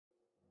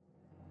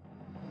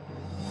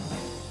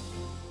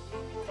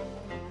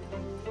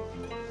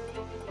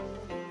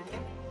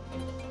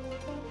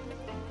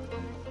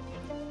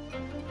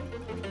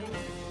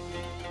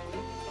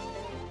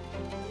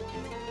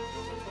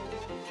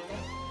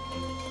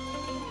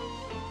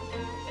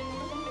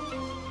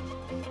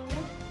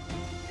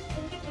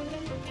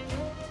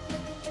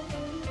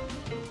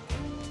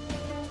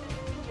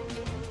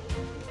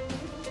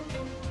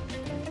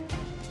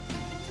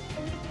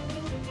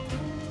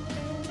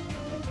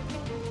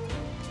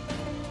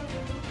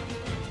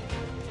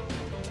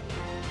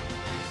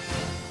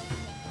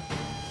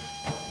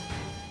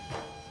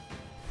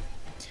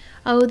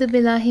أعوذ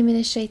بالله من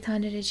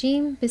الشيطان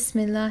الرجيم. بسم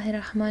الله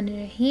الرحمن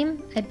الرحيم.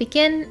 I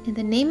begin in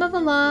the name of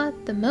Allah,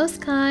 the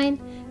most kind,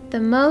 the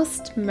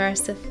most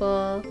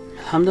merciful.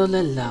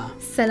 Alhamdulillah.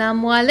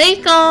 Salaamu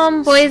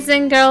Alaikum, boys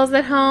and girls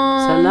at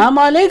home. Salaamu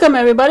Alaikum,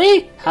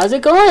 everybody. How's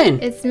it going?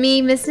 It's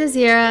me, Miss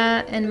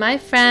Nazeera, and my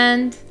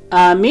friend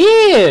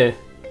Amir.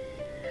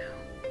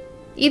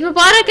 Eid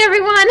Mubarak,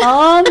 everyone.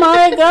 Oh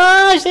my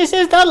gosh, this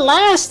is the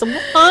last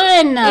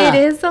one. It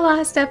is the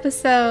last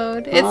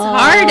episode. It's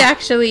hard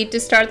actually to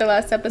start the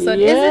last episode,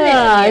 isn't it?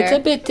 Yeah, Amir? it's a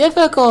bit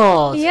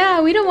difficult. Yeah,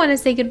 we don't want to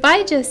say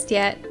goodbye just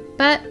yet,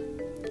 but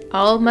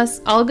all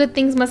good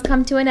things must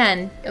come to an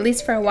end, at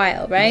least for a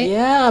while, right?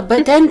 Yeah,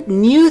 but then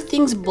new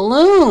things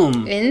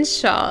bloom.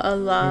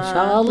 Inshallah.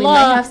 Inshallah. We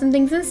might have some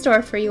things in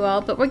store for you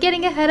all, but we're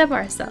getting ahead of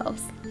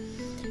ourselves.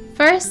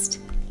 First,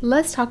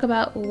 let's talk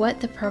about what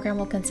the program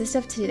will consist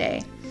of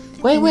today.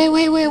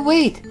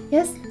 Wait.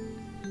 Yes?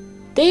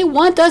 They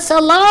want a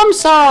salam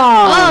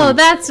song. Oh,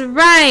 that's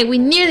right. We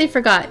nearly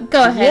forgot.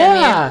 Go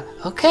ahead, Yeah,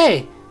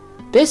 okay.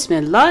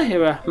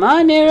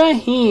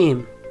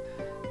 Bismillahirrahmanirrahim.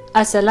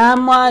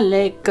 Assalamu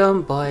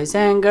alaikum, boys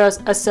and girls.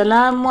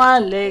 Assalamu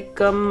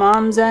alaikum,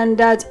 moms and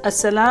dads.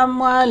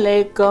 Assalamu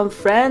alaikum,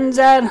 friends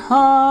at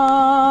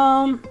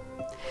home.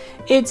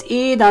 It's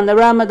Eid on the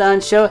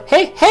Ramadan show.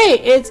 Hey,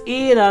 it's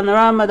Eid on the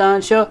Ramadan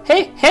show.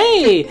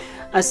 Hey.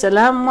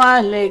 Assalamu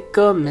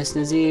alaikum, Miss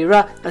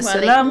Nazeera.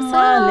 Assalamu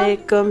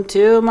alaikum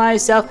to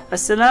myself.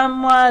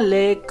 Assalamu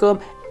alaikum,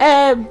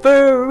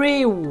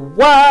 everyone.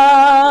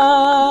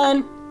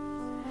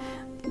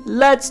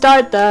 Let's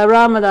start the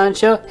Ramadan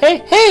show.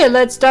 Hey,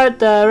 let's start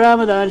the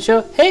Ramadan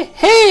show.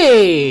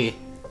 Hey.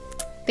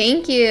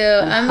 Thank you.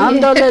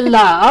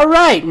 Alhamdulillah. All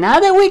right, now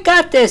that we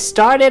got this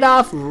started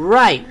off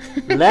right,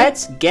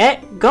 let's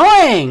get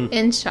going.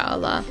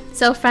 Inshallah.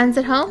 So, friends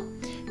at home,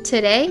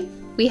 today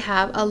we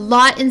have a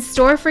lot in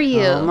store for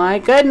you. Oh my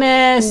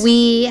goodness.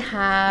 We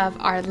have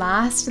our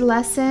last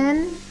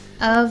lesson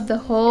of the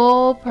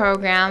whole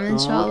program,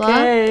 inshallah.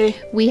 Okay.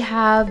 We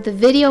have the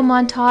video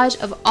montage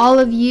of all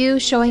of you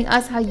showing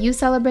us how you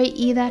celebrate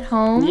Eid at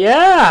home.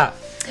 Yeah.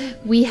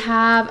 We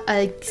have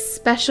a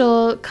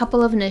special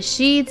couple of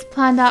nasheeds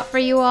planned out for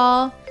you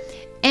all.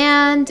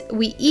 And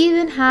we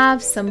even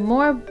have some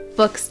more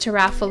books to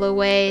raffle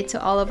away to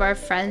all of our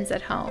friends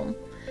at home.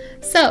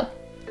 So,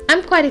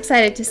 I'm quite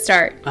excited to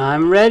start.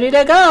 I'm ready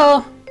to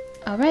go.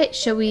 All right,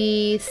 shall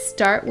we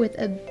start with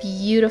a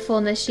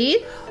beautiful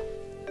nasheed?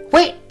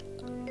 Wait,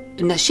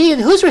 Nasheed,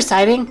 who's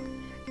reciting?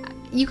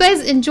 You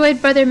guys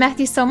enjoyed Brother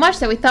Mehdi so much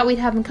that we thought we'd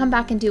have him come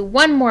back and do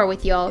one more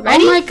with y'all.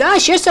 Ready? Oh my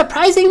gosh, you're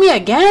surprising me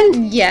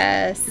again?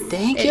 Yes.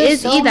 Thank you It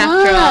is so Eid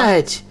after all.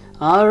 much.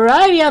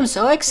 Alrighty, I'm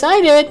so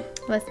excited.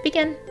 Let's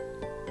begin.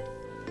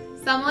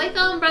 Assalamu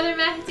alaikum, Brother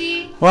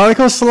Mehdi.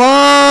 Walaikum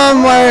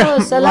salam.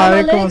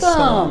 Salam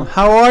alaikum.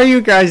 How are you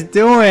guys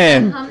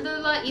doing?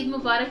 Alhamdulillah, Eid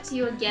Mubarak to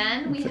you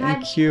again. We Thank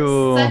had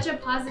you. such a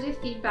positive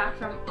feedback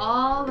from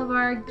all of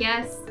our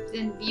guests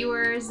and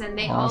viewers, and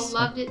they all Awesome.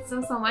 loved it so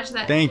much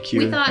that Thank you.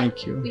 we thought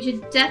Thank you. we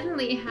should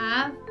definitely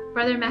have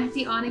Brother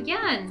Mehdi on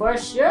again. For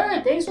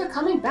sure. Thanks for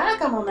coming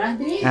back, Abu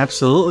Mahdi.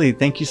 Absolutely.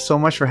 Thank you so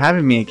much for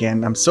having me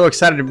again. I'm so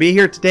excited to be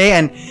here today,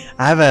 and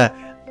I have a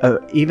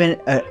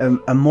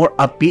more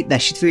upbeat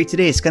nasheed for you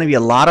today. It's going to be a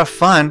lot of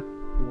fun.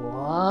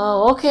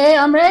 Whoa, okay,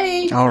 I'm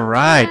ready. All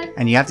right.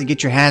 And you have to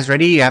get your hands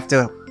ready. You have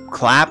to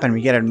clap, and we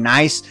get a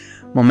nice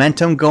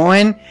momentum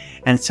going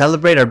and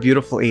celebrate our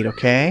beautiful Eid,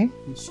 okay?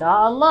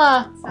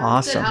 Inshallah. Sounds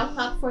Awesome. good. I'll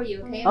clap for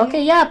you, okay?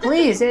 Okay, yeah,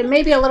 please. It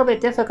may be a little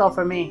bit difficult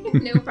for me.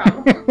 No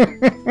problem.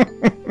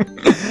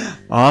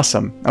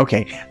 Awesome.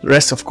 Okay. The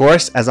rest, of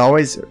course, as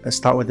always,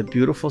 start with the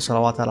beautiful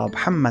salawat ala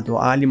Muhammad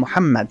wa ali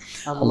Muhammad.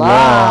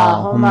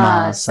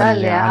 Allahumma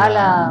salli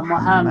ala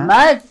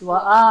Muhammad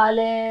wa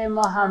ali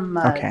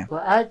Muhammad. Okay. Wa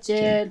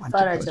ajil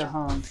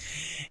farajahum.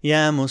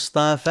 يا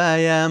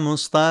مصطفى يا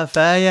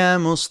مصطفى يا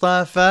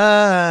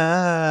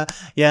مصطفى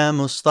يا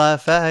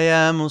مصطفى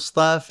يا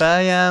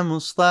مصطفى يا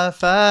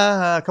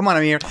مصطفى. Come on,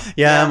 Amir.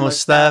 يا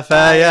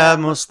مصطفى يا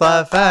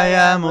مصطفى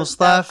يا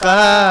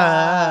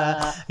مصطفى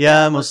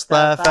يا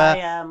مصطفى.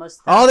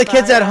 All the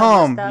kids at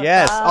home.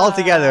 Yes, all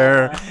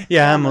together.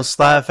 يا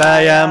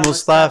مصطفى يا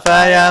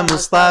مصطفى يا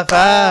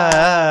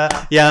مصطفى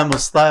يا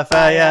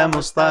مصطفى يا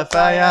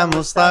مصطفى يا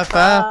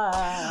مصطفى.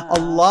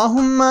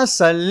 اللهم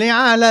صل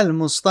على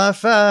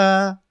المصطفى.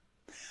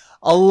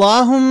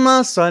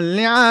 اللهم صل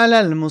على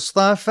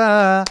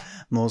المصطفى.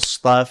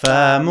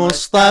 مصطفى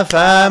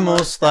مصطفى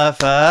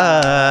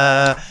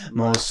مصطفى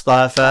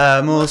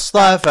مصطفى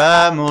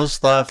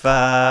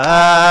مصطفى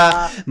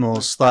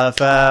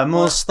مصطفى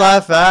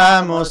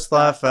مصطفى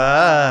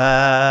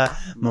مصطفى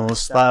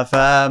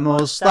مصطفى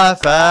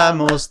مصطفى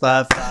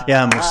مصطفى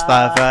يا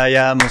مصطفى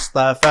يا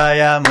مصطفى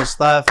يا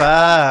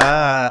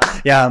مصطفى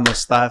يا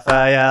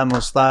مصطفى يا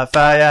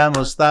مصطفى يا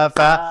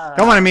مصطفى.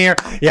 Come on, Amir.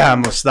 يا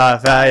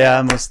مصطفى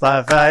يا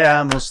مصطفى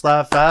يا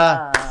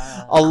مصطفى.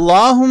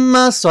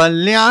 اللهم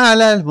صل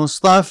على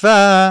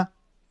المصطفى.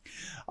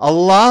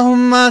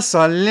 اللهم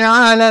صل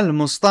على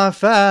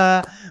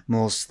المصطفى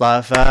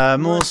مصطفى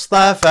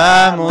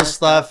مصطفى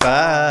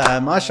مصطفى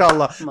ما شاء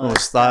الله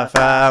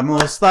مصطفى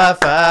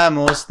مصطفى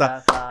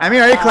مصطفى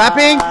Amir, are you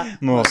clapping?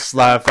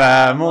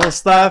 مصطفى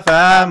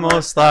مصطفى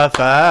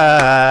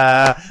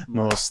مصطفى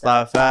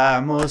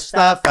مصطفى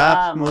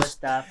مصطفى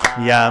مصطفى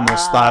يا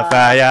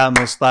مصطفى يا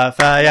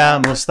مصطفى يا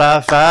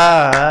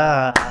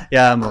مصطفى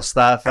يا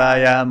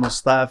مصطفى يا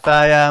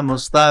مصطفى يا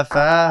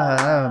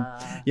مصطفى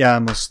يا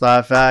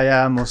مصطفى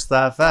يا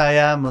مصطفى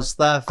يا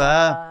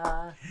مصطفى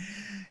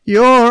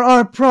You're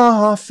our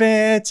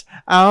prophet,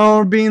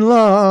 our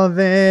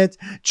beloved.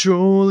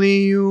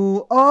 Truly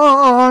you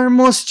are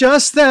most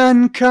just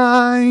and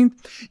kind.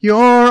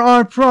 You're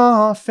our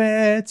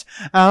prophet,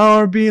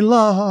 our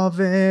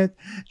beloved.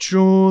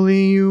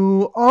 Truly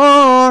you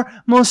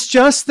are most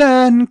just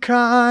and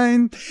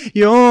kind.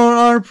 You're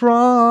our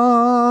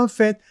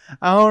prophet,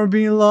 our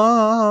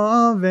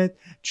beloved.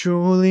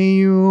 Truly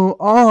you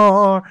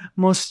are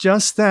most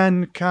just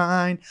and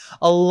kind.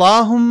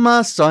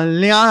 Allahumma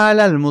salli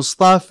ala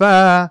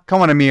al-Mustafa.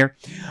 Come on, Amir.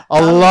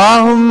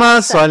 Allahumma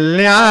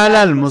salli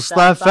ala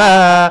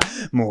al-Mustafa.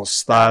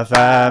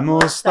 Mustafa,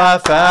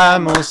 Mustafa,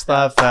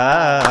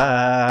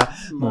 Mustafa.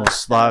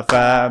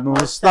 Mustafa,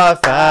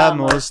 Mustafa,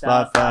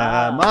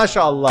 Mustafa.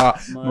 MashaAllah.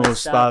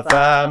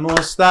 Mustafa,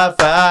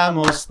 Mustafa,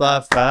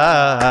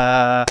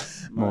 Mustafa.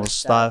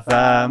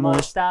 Mustafa,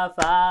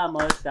 Mustafa,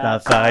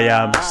 Mustafa,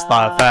 ya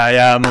Mustafa,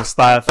 ya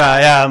Mustafa,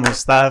 ya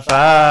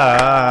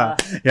Mustafa,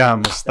 ya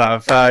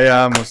Mustafa,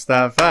 ya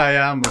Mustafa,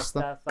 ya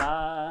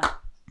Mustafa,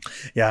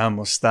 ya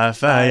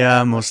Mustafa,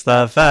 ya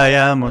Mustafa,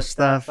 ya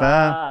Mustafa.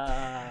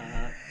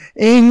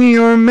 In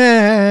your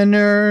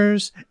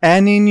manners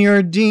and in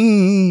your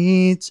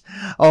deeds,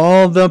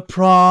 all the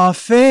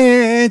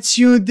prophets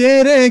you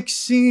did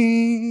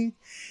exceed.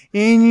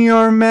 In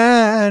your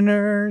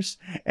manners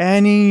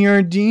and in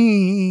your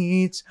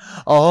deeds,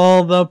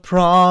 all the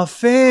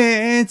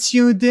prophets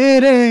you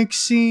did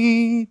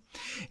exceed.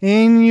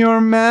 In your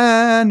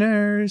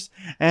manners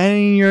and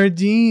in your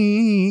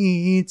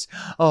deeds,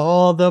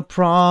 all the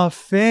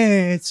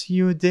prophets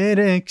you did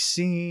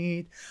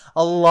exceed.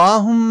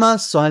 Allahumma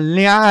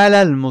salli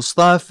ala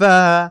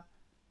al-Mustafa.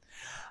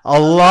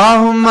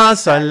 اللهم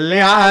صل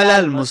على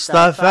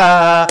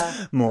المصطفى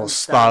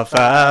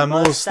مصطفى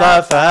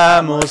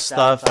مصطفى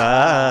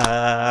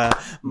مصطفى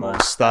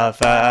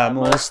مصطفى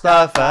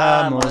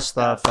مصطفى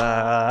مصطفى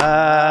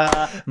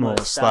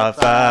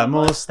مصطفى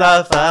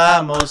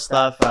مصطفى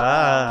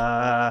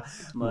مصطفى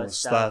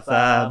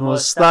مصطفى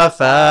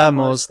مصطفى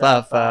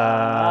مصطفى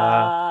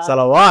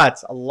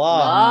صلوات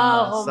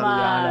اللهم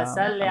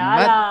صل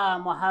على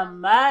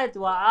محمد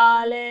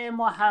وآل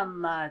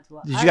محمد.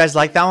 Did you guys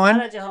like that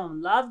one?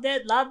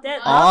 Loved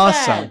it.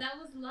 Awesome. That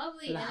was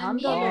lovely.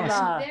 And Amir,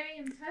 I'm very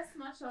impressed,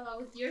 mashallah,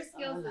 with your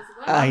skills as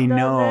well. I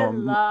know.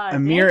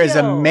 Amir is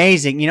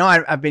amazing. You know,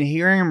 I've been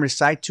hearing him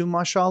recite too,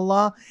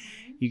 mashallah.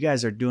 You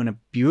guys are doing a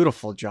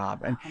beautiful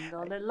job. And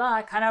Alhamdulillah,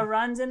 it kind of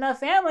runs in the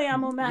family,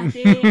 Amu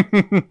Mahdi.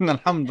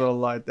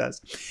 Alhamdulillah, it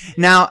does.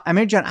 Now,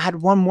 Amir Jan, I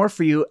had one more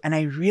for you, and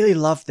I really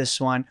love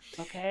this one.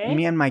 Okay.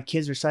 Me and my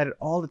kids recite it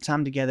all the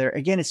time together.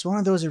 Again, it's one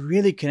of those that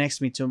really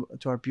connects me to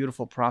our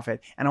beautiful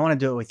Prophet, and I want to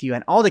do it with you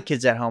and all the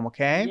kids at home,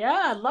 okay?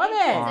 Yeah, I love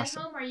it.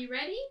 Awesome. At home, are you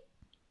ready?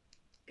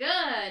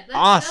 Good.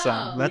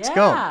 Let's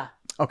go.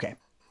 Okay.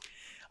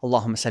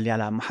 Allahumma salli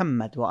ala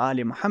Muhammad wa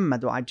ali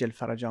Muhammad wa ajjal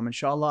farajam.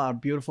 Inshallah, our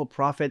beautiful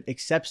Prophet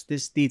accepts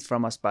this deed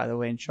from us, by the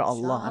way,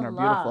 inshallah, and our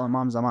beautiful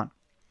Imam Zaman.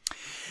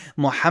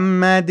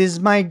 Muhammad is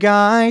my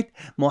guide,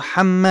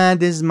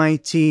 Muhammad is my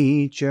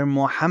teacher,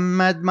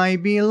 Muhammad my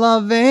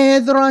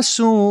beloved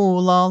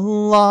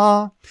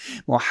Rasulullah.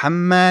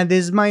 Muhammad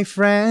is my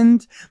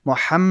friend,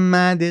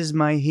 Muhammad is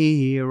my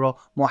hero,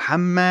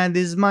 Muhammad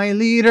is my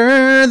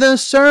leader, the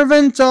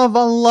servant of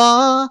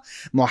Allah.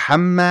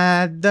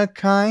 Muhammad the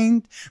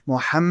kind,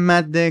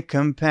 Muhammad the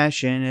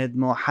compassionate,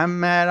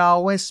 Muhammad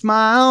always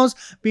smiles,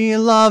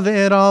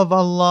 beloved of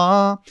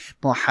Allah.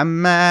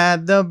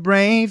 Muhammad the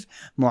brave,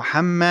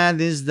 Muhammad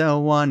is the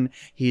one,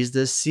 he's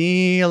the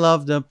seal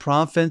of the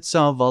prophets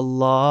of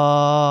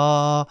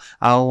Allah.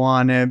 I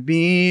wanna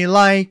be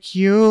like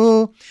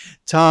you,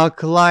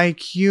 talk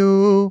like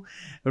you,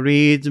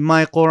 read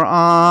my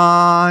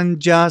Quran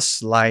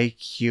just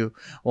like you.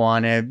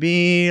 Wanna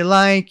be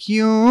like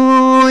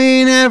you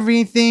in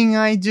everything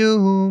I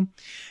do.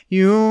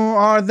 You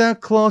are the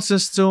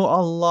closest to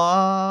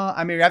Allah.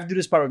 I mean, you have to do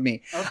this part with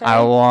me. Okay. I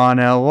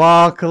wanna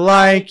walk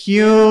like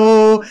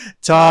you,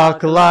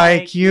 talk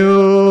like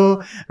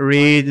you,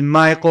 read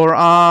my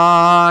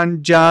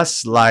Quran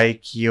just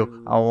like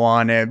you. I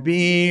wanna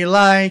be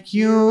like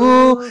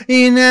you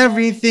in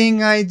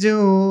everything I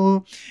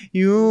do.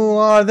 You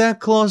are the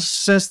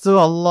closest to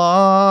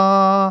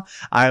Allah.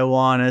 I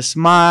wanna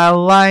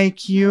smile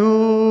like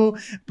you,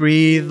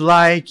 breathe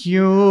like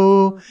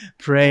you,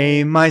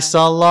 pray my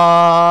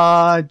salah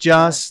Allah,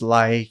 just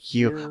like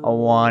you. I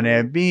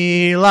wanna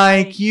be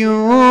like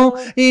you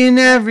in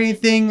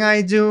everything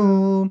I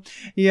do.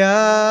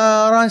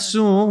 Ya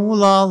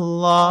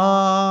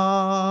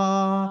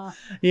Rasulallah,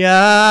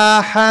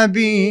 Ya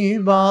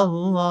Habib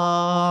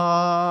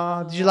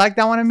Allah. Did you like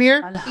that one,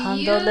 Amir?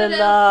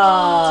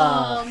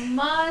 Alhamdulillah.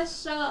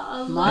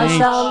 MashaAllah.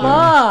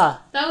 MashaAllah.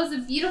 That was a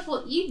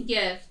beautiful Eid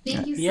gift.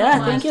 Thank you so Yeah,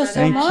 much. thank you so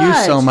brother. much. Thank you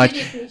so much.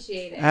 Really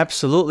appreciate it.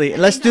 Absolutely.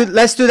 Let's do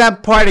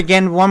that part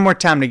again one more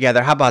time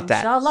together. How about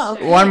that? Inshallah,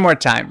 okay. One more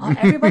time.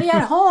 Everybody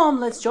at home,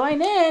 let's join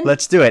in.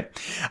 Let's do it.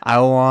 I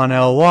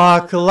wanna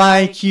walk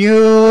like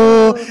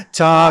you,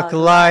 talk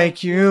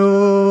like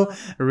you,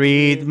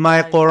 read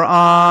my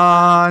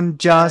Quran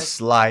just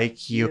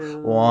like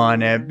you.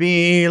 Wanna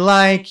be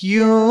like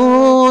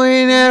you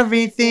in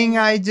everything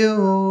I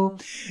do.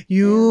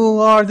 You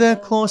are the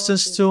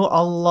closest to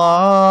Allah.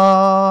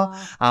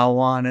 I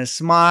wanna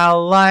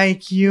smile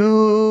like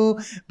you,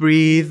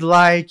 breathe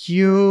like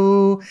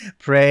you,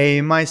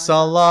 pray my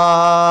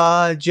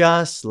salah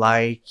just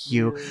like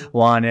you.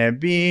 Wanna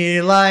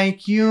be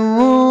like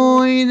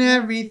you in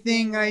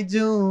everything I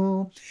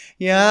do.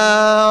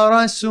 Ya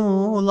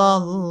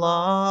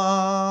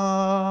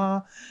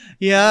Rasulallah,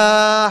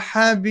 Ya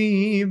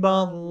Habib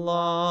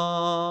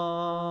Allah.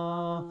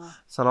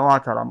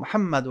 صلوات على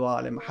محمد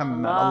وآل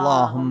محمد.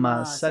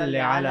 اللهم صل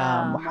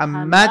على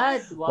محمد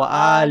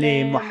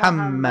وآل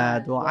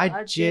محمد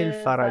وعجل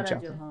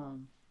فرجهم.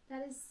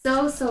 That is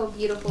so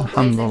beautiful, boys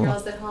and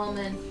girls at home,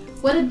 and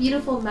what a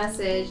beautiful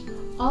message.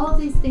 All of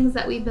these things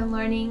that we've been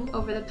learning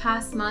over the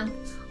past month,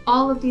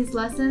 all of these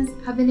lessons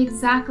have been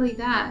exactly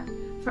that,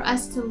 for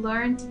us to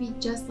learn to be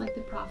just like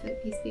the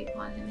Prophet, peace be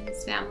upon him and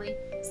his family,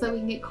 so that we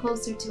can get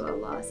closer to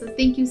Allah. So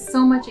thank you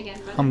so much again,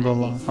 Brother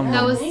Alhamdulillah. Mehdi.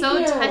 That was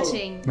so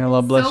touching, May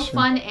Allah bless so you.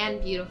 fun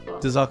and beautiful.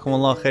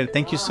 Jazakumullah khair.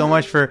 Thank you so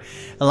much for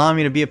allowing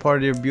me to be a part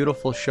of your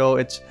beautiful show.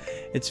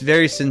 It's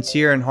very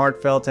sincere and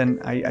heartfelt, and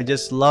I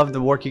just love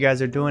the work you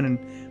guys are doing, and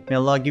may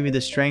Allah give you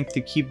the strength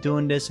to keep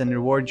doing this and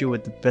reward you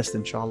with the best,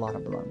 inshallah.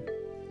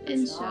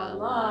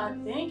 Inshallah.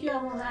 Thank you,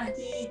 Abu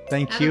Mahdi.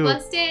 Thank Have you. a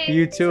blessed day.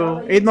 You too.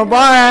 Eid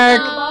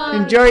Mubarak.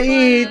 Enjoy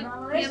Eid. Wa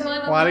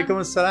Wa alaikum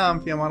assalam.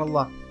 Fi aman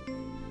Allah.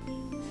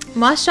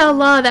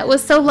 MashaAllah, that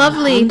was so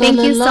lovely. Thank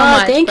you so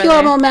much. Thank you,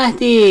 brother. Abu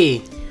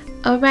Mahdi.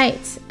 All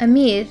right,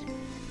 Amir,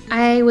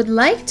 I would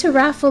like to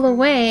raffle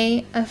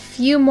away a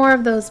few more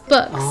of those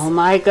books. Oh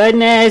my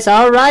goodness.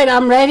 All right,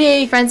 I'm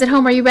ready. Friends at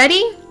home, are you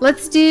ready?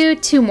 Let's do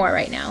 2 more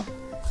right now.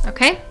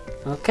 Okay?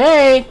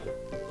 Okay.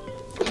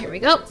 Here we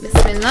go.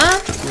 Bismillah.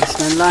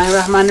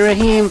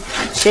 Bismillahirrahmanirrahim.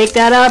 Shake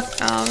that up.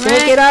 All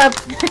Shake it right. up.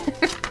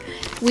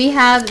 We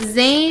have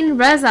Zain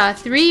Reza,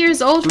 3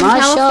 years old from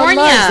MashaAllah.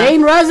 California.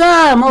 Zain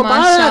Raza.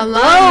 Mubarak,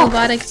 MashaAllah. bro.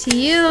 Mubarak to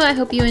you. I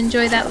hope you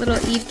enjoy that little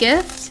Eid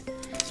gift.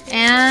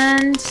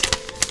 And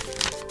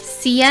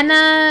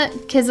Sienna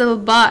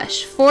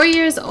Kizilbash, 4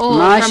 years old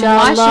from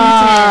MashaAllah.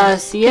 Washington.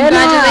 Sienna.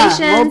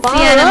 Congratulations, Mubarak.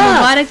 Sienna.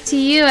 Mubarak to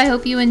you. I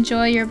hope you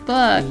enjoy your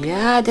book.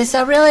 Yeah, this is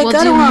a really We'll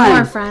good do one.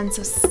 more, friends,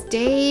 so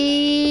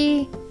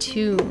stay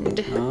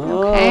tuned.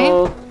 Oh, Okay?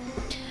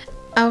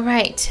 All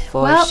right.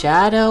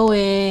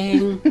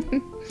 foreshadowing.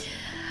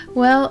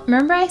 Well,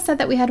 remember I said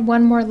that we had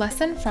one more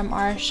lesson from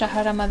our Shahr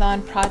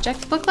Ramaḍān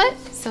Project Booklet?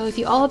 So if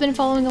you all have been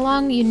following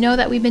along, you know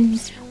that we've been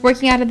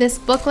working out of this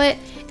booklet,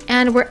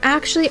 and we're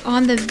actually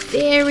on the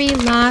very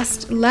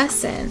last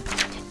lesson.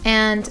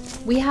 And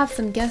we have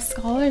some guest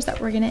scholars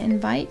that we're going to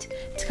invite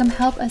to come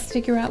help us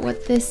figure out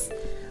what this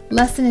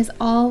lesson is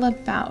all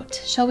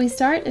about. Shall we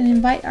start and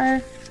invite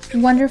our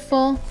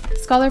wonderful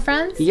scholar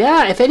friends?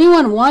 Yeah, if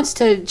anyone wants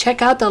to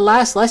check out the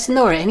last lesson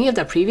or any of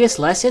the previous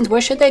lessons,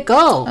 where should they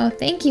go? Oh,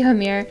 thank you,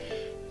 Amir.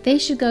 They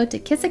should go to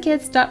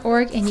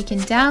kissakids.org and you can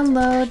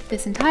download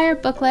this entire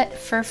booklet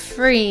for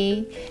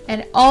free.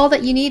 And all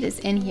that you need is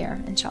in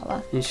here,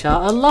 inshallah.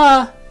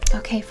 Inshallah.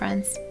 Okay,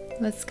 friends,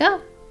 let's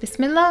go.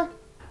 Bismillah.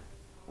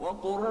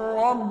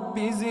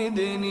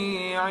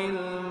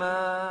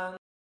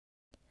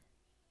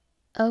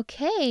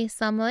 Okay,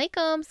 Assalamu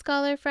alaikum,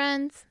 scholar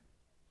friends.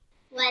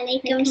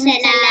 Walaikum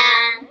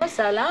salam.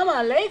 Assalamu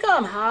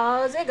alaikum.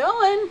 How's it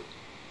going?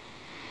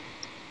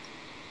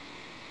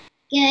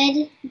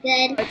 Good.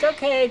 It's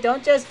okay.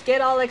 Don't just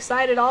get all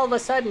excited all of a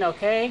sudden,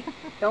 okay?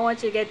 Don't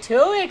want you to get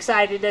too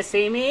excited to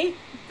see me.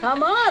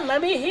 Come on,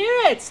 let me hear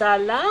it.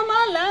 Salam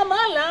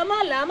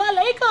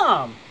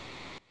alaikum.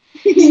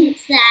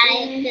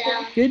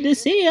 Salam. Good to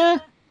see ya.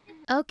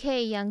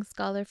 Okay, young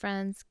scholar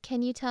friends,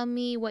 can you tell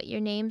me what your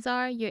names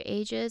are, your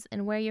ages,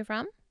 and where you're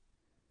from?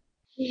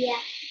 Yeah,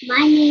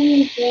 my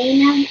name is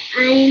Zainab.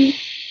 I'm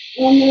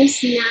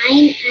almost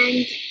 9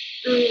 and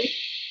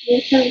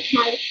we're from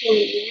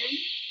California.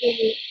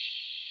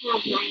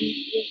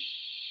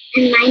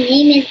 And my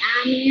name is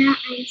Amir.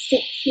 I'm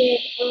 6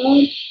 years old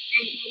and I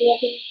live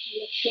in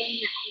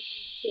California.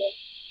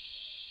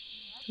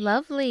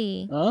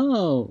 Lovely.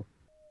 Oh.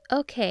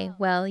 Okay,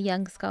 well,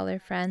 young scholar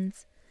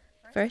friends,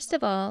 first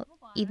of all,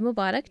 Eid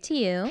Mubarak to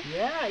you.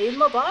 Yeah, Eid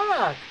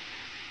Mubarak.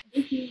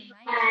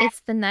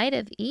 It's the night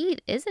of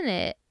Eid, isn't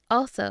it?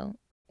 Also,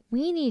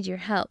 we need your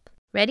help.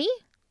 Ready?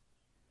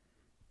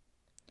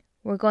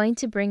 we're going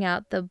to bring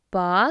out the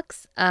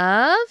box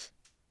of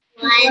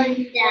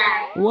Wonder.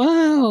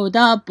 Whoa,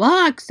 the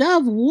box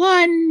of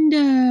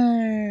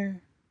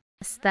wonder.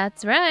 Yes,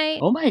 that's right.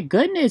 Oh my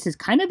goodness, it's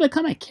kind of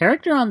become a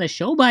character on the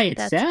show by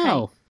That's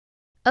itself.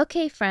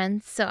 Okay,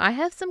 friends, so I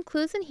have some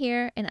clues in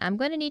here, and I'm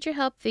going to need your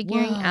help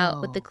figuring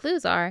out what the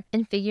clues are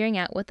and figuring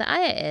out what the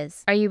ayah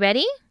is. Are you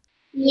ready?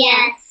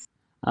 Yes.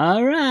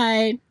 All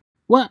right.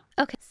 What?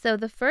 Okay, so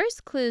the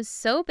first clue is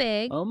so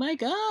big Oh my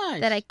gosh.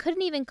 that I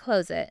couldn't even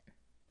close it.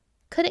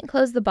 Couldn't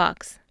close the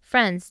box.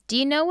 Friends, do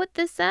you know what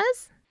this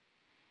says?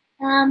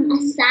 A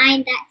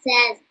sign that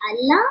says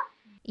Allah.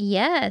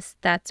 Yes,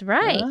 that's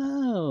right.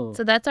 Oh.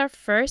 So that's our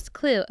first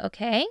clue,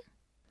 okay?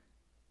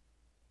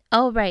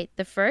 All right,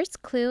 the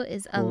first clue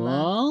is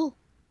Allah. Cool.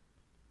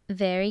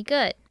 Very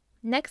good.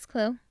 Next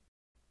clue.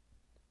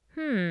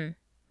 Do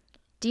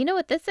you know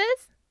what this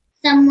is?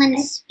 Someone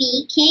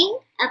speaking.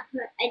 A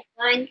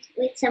drawing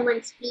with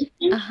someone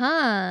speaking.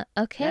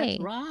 Okay.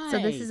 That's right. So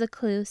this is a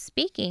clue,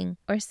 speaking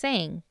or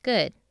saying.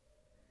 Good.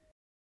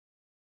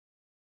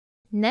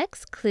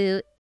 Next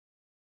clue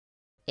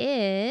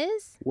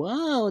is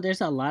Whoa, there's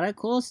a lot of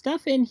cool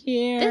stuff in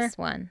here. this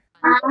one.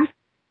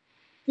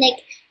 Like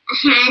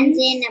hands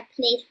in a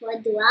place for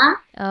dua.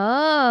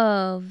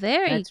 Oh,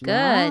 very That's good.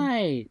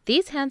 right.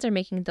 These hands are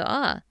making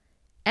dua.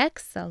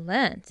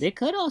 Excellent. They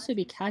could also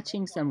be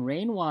catching some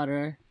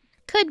rainwater.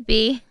 Could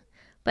be,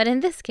 but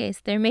in this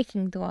case, they're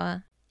making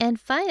dua. And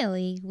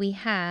finally, we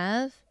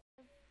have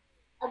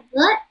A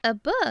book. a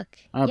book.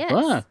 A Yes,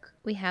 book.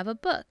 we have a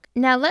book.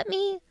 Now let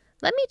me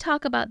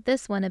talk about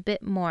this one a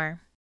bit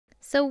more.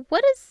 So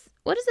what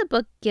does a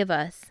book give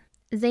us?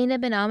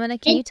 Zainab and Amina,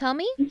 can you tell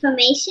me?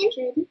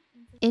 Information.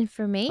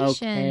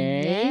 Information.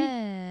 Okay.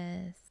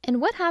 Yes. And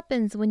what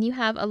happens when you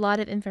have a lot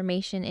of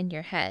information in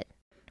your head?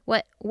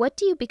 What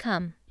do you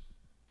become?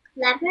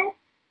 Clever.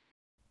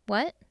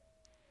 What?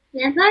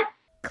 Clever.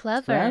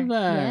 Clever.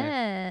 Clever.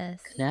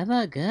 Yes.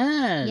 Clever,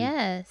 good.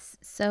 Yes.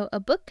 So a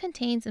book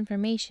contains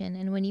information,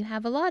 and when you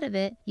have a lot of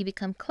it, you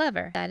become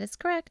clever. That is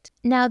correct.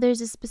 Now there's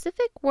a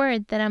specific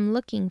word that I'm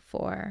looking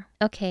for.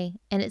 Okay,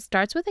 and it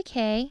starts with a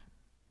K,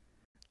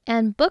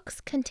 and books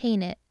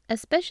contain it,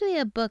 especially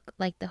a book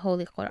like the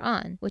Holy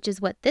Quran, which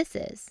is what this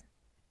is.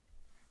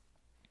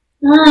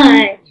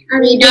 Knowledge.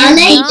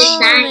 Science.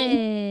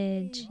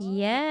 Knowledge.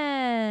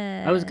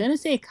 Yes. I was going to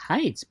say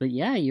kites, but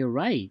yeah, you're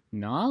right.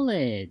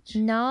 Knowledge.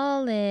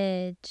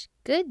 Knowledge.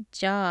 Good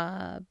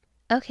job.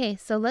 Okay,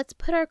 so let's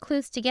put our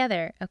clues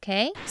together,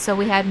 okay? So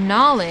we had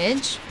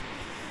knowledge.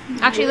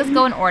 Actually, let's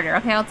go in order,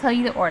 okay? I'll tell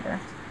you the order.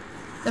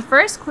 The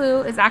first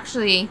clue is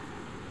actually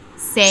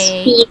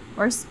say Speak.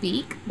 or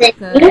speak. Good.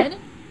 Good.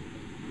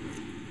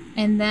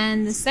 And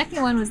then the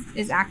second one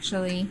is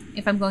actually,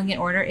 if I'm going in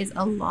order, is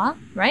Allah,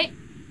 right?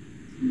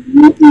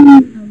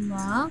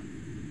 Allah.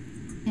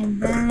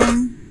 And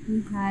then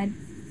we had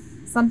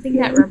something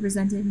that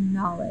represented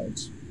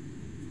knowledge.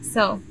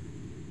 So,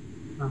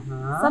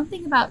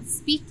 something about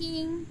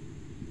speaking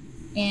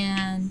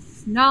and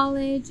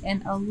knowledge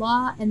and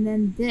Allah, and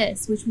then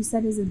this, which we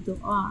said is a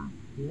dua.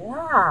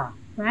 Yeah.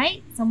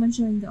 Right? Someone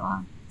showing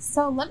dua.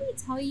 So let me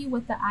tell you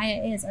what the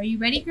ayah is. Are you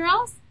ready,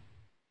 girls?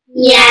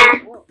 Yeah.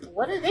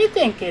 What do they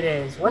think it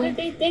is? What do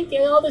they think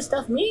all this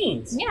stuff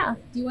means? Yeah.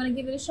 Do you want to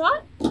give it a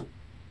shot?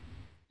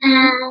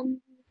 Well,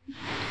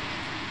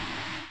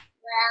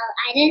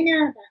 I don't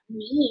know about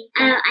me.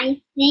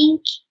 I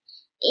think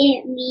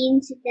it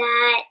means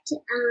that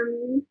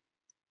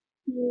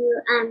you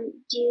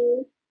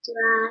do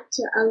dua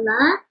to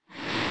Allah.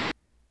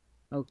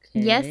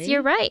 Okay. Yes,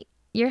 you're right.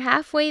 You're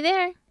halfway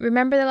there.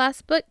 Remember the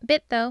last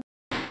bit though.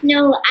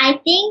 No, I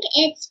think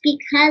it's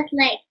because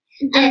like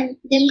the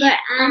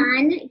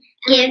Quran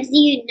gives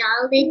you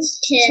knowledge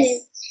to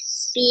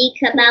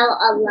speak about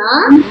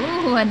Allah.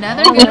 Ooh,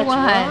 another good That's one.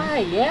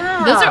 right,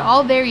 yeah. Those are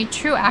all very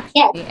true,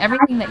 actually.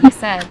 Everything that you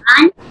said.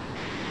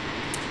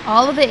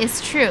 All of it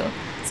is true.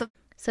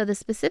 So the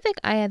specific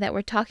ayah that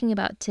we're talking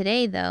about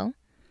today, though,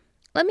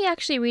 let me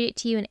actually read it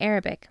to you in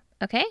Arabic,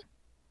 okay?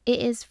 It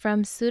is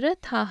from Surah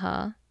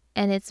Taha,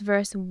 and it's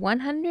verse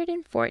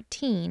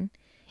 114,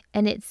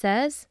 and it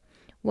says,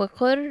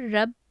 وَقُلْ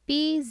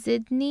رَبِّي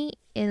زِدْنِي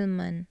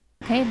إِلْمًا.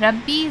 Okay,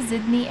 Rabbi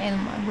Zidni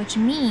Ilma, which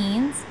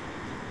means,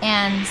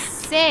 and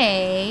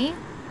say,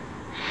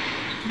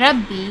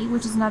 Rabbi,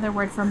 which is another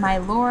word for my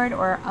Lord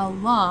or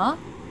Allah,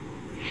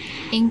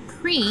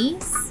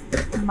 increase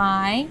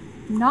my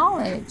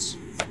knowledge,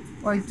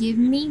 or give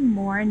me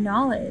more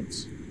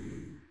knowledge.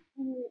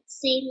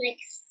 Say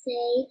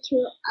to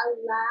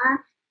Allah,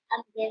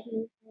 give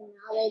me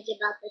knowledge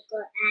about the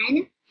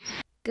Quran.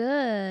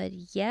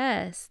 Good.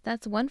 Yes.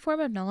 That's one form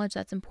of knowledge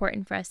that's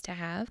important for us to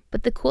have.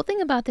 But the cool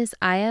thing about this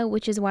ayah,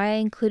 which is why I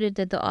included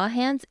the dua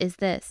hands, is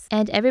this.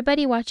 And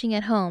everybody watching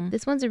at home,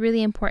 this one's a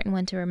really important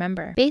one to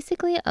remember.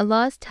 Basically,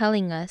 Allah is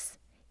telling us,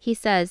 He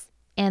says,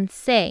 and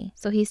say.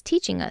 So He's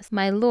teaching us,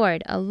 my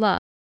Lord, Allah,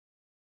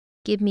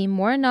 give me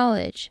more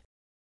knowledge.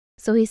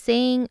 So He's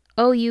saying,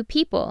 oh, you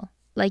people,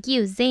 like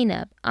you,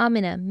 Zainab,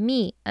 Amina,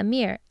 me,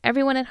 Amir,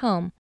 everyone at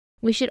home,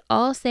 we should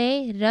all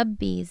say,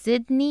 Rabbi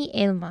Zidni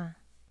Ilma.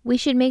 We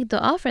should make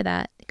dua for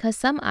that because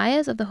some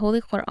ayahs of the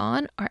Holy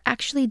Quran are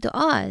actually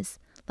du'as,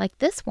 like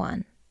this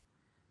one.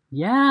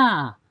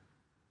 Yeah.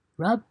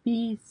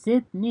 Rabbi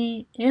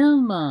Zidni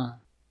Ilma.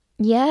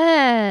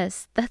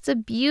 Yes, that's a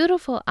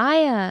beautiful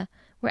ayah.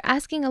 We're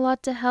asking Allah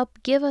to help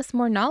give us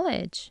more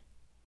knowledge.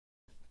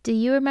 Do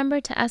you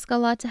remember to ask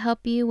Allah to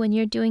help you when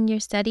you're doing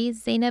your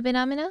studies, Zainab and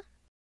Amina?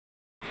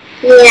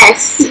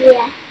 Yes.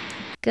 Yeah.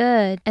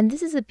 Good. And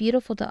this is a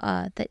beautiful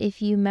dua that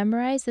if you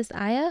memorize this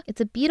ayah,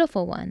 it's a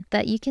beautiful one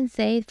that you can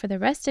say for the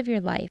rest of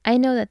your life. I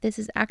know that this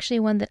is actually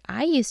one that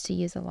I used to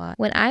use a lot.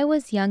 When I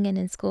was young and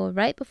in school,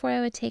 right before I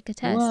would take a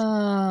test,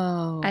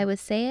 Whoa. I would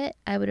say it,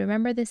 I would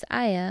remember this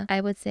ayah, I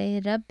would say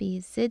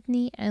Rabbi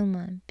Zidni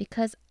Ilman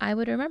because I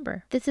would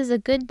remember. This is a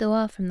good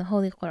dua from the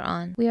Holy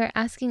Quran. We are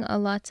asking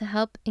Allah to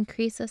help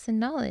increase us in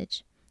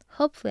knowledge.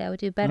 Hopefully I would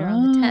do better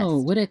on the test.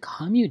 Would it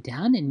calm you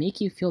down and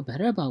make you feel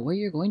better about what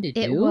you're going to do?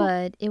 It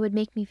would. It would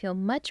make me feel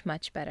much,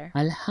 much better.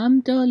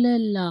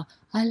 Alhamdulillah.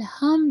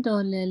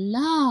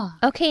 Alhamdulillah.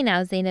 Okay,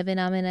 now Zainab and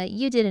Amina,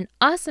 you did an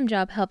awesome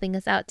job helping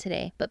us out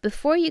today. But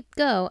before you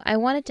go, I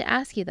wanted to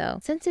ask you though,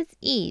 since it's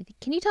Eid,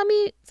 can you tell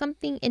me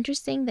something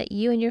interesting that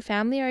you and your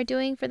family are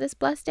doing for this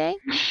blessed day?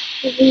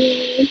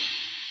 I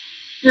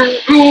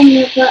don't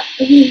know, but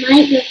we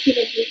might go to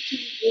the beach and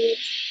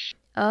beach.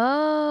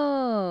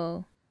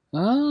 Oh.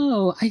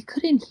 Oh, I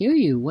couldn't hear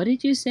you. What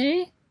did you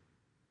say?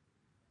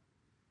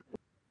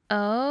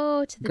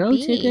 Oh, to the Go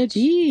beach. to the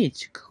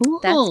beach. Cool.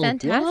 That's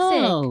fantastic.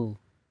 Whoa.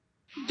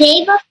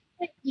 Day before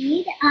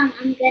Eid, I'm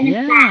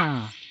gonna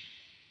fast.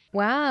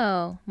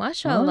 Wow.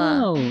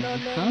 MashaAllah. Oh,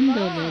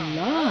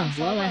 alhamdulillah.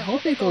 Well, I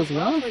hope it goes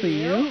well for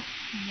you.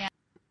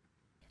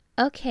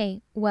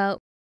 Okay,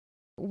 well,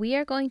 we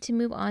are going to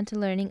move on to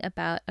learning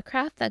about a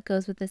craft that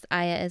goes with this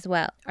ayah as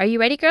well. Are you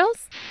ready,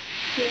 girls?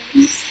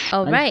 Yes.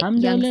 All right,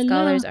 young Alhamdulillah.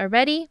 scholars are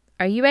ready.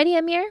 Are you ready,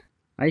 Amir?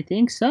 I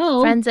think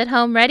so. Friends at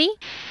home ready?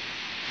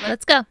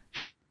 Let's go.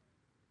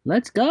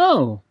 Let's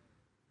go.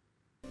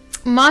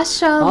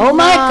 MashaAllah. Oh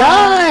my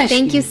gosh.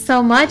 Thank you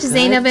so much,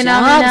 Zainab and Good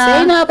job, Amina.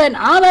 Zainab and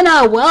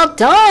Amina. Well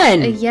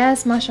done.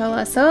 Yes,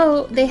 mashallah.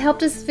 So they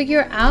helped us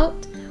figure out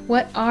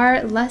what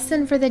our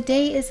lesson for the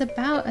day is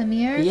about,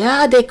 Amir.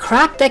 Yeah, they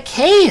cracked the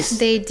case.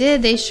 They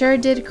did. They sure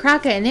did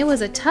crack it. And it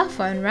was a tough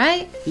one,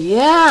 right?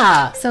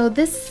 Yeah. So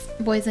this,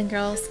 boys and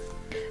girls,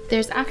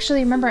 there's actually,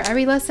 remember,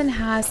 every lesson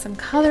has some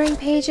coloring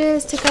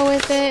pages to go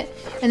with it.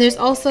 And there's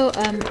also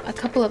a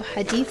couple of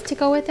hadith to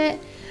go with it.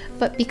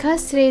 But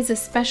because today is a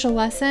special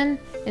lesson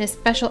and a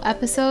special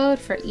episode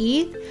for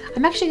Eid,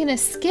 I'm actually going to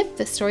skip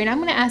the story and I'm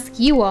going to ask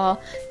you all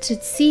to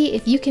see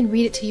if you can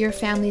read it to your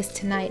families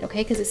tonight,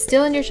 okay? Because it's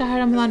still in your Shahr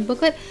Ramaḍān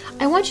booklet.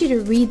 I want you to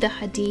read the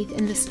hadith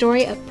and the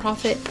story of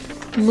Prophet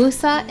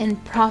Musa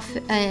and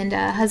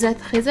Hazrat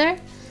Khizr.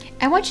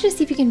 I want you to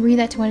see if you can read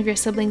that to one of your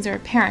siblings or a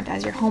parent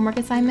as your homework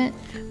assignment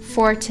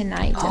for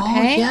tonight,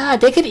 okay? Oh, yeah.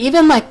 They could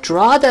even, like,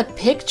 draw the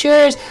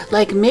pictures,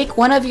 like, make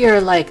one of your,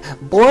 like,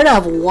 board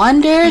of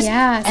wonders.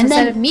 Yeah, so and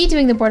instead then, of me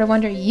doing the board of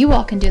wonder, you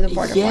all can do the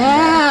board of wonder.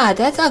 yeah,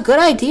 that's a good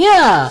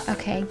idea.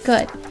 Okay,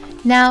 good.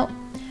 Now,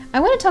 I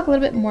want to talk a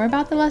little bit more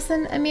about the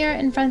lesson, Amir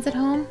and friends at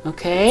home.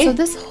 Okay. So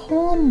this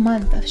whole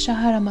month of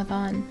Shahr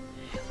Ramadan,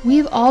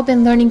 we've all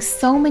been learning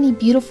so many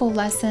beautiful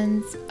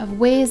lessons of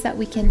ways that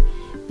we can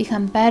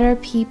become better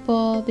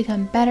people,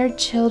 become better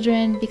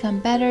children, become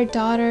better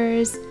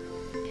daughters,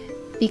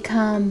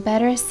 become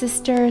better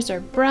sisters or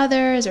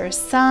brothers or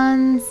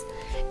sons.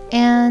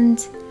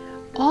 And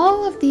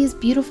all of these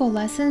beautiful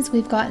lessons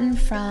we've gotten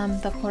from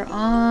the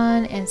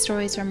Quran and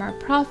stories from our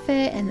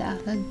Prophet and the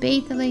Ahlul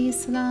Bayt alayhi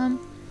salam.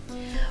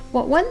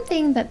 Well, one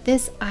thing that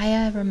this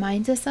ayah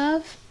reminds us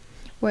of,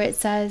 where it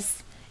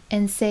says,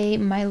 and say,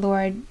 my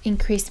Lord,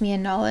 increase me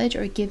in knowledge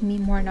or give me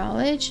more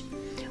knowledge,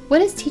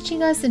 what it's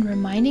teaching us and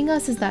reminding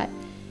us is that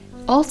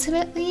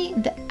ultimately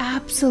the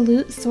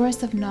absolute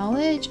source of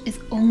knowledge is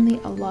only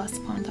Allah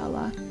subhanahu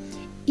wa ta'ala.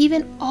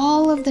 Even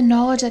all of the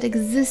knowledge that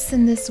exists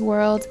in this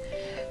world,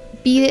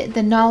 be it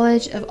the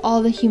knowledge of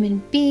all the human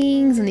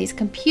beings and these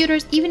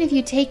computers, even if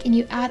you take and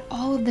you add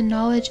all of the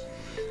knowledge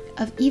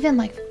of even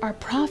like our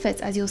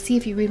prophets, as you'll see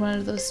if you read one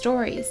of those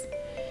stories,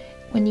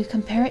 when you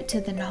compare it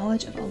to the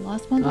knowledge of Allah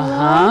subhanahu wa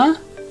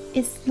ta'ala,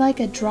 it's like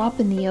a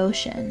drop in the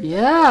ocean.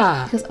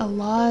 Yeah. Because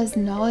Allah's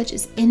knowledge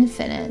is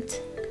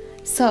infinite.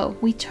 So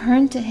we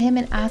turn to Him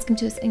and ask Him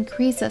to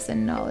increase us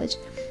in knowledge.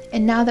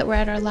 And now that we're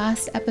at our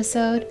last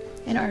episode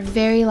and our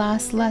very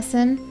last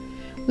lesson,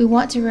 we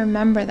want to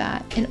remember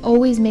that and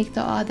always make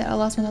dua that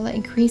Allah subhanahu wa ta'ala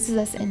increases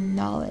us in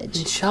knowledge.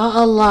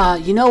 Inshallah.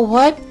 You know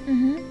what?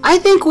 I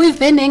think we've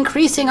been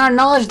increasing our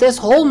knowledge this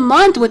whole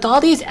month with all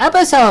these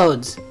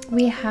episodes.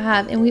 We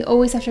have, and we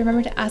always have to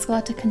remember to ask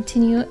Allah to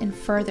continue and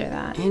further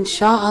that.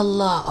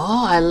 Inshallah.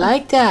 Oh, I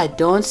like that.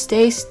 Don't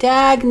stay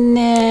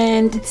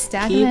stagnant.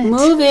 Stagnant. Keep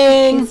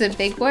moving. It's a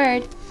big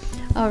word.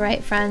 All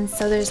right, friends.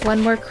 So there's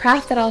one more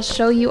craft that I'll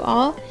show you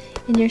all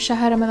in your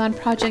Shahr Ramaḍān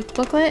Project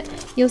Booklet.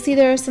 You'll see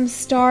there are some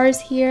stars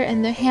here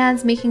and their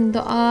hands making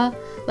dua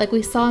like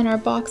we saw in our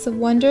box of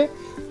wonder.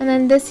 And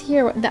then this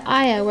here, the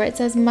ayah where it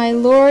says, my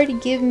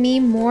Lord, give me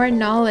more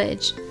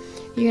knowledge.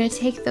 You're going to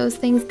take those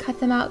things, cut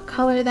them out,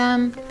 color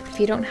them. If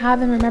you don't have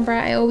them, remember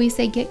I always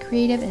say get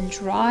creative and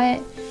draw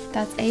it.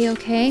 That's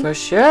a-okay. For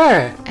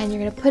sure. And you're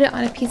going to put it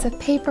on a piece of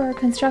paper or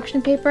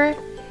construction paper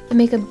and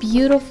make a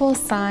beautiful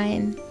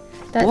sign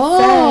that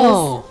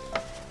says,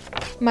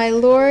 "My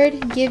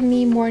Lord, give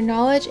me more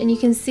knowledge." And you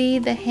can see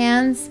the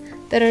hands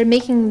that are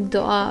making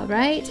dua,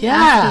 right? Yeah.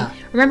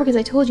 Asking. Remember, because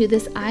I told you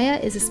this ayah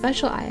is a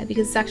special ayah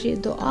because it's actually a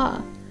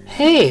dua.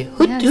 Hey,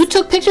 who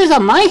took pictures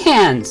of my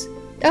hands?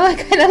 Oh, it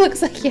kind of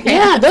looks like your hands.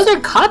 Yeah, those are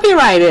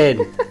copyrighted.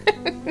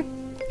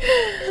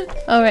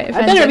 All right,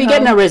 I better be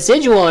getting a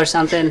residual or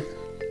something.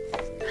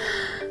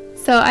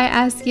 So I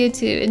ask you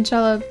to,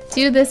 inshallah,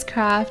 do this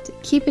craft,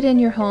 keep it in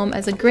your home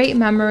as a great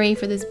memory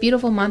for this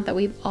beautiful month that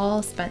we've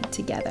all spent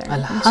together.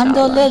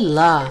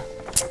 Alhamdulillah.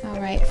 All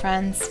right,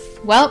 friends.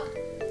 Well,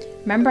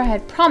 remember I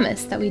had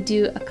promised that we'd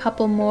do a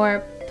couple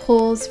more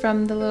pulls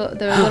from the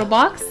little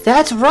box?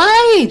 That's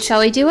right.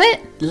 Shall we do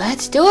it?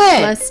 Let's do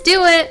it. Let's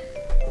do it.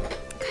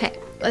 Okay,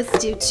 let's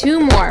do 2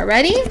 more.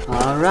 Ready?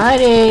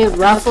 Alrighty.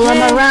 Ruffle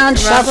them around,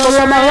 shuffle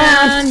them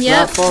around.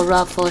 Yep. Ruffle,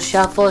 ruffle,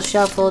 shuffle,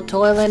 shuffle,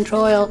 toil and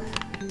toil.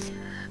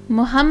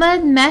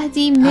 Muhammad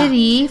Mehdi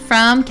Miri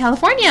from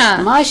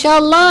California.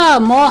 MashaAllah,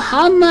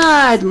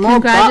 Muhammad.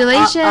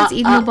 Congratulations.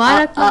 Eid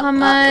Mubarak,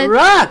 Muhammad.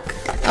 Rock.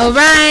 All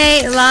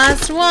right,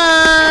 last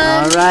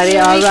one.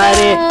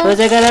 Alrighty. Who's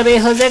it gonna be?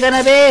 Who's it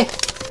gonna be?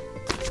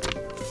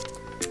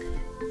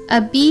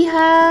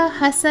 Abiha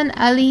Hassan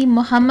Ali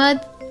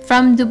Muhammad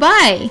from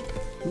Dubai.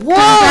 Whoa!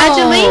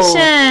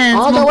 Congratulations.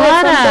 All the way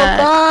from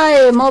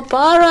Dubai.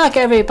 Mubarak,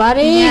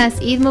 everybody. Yes,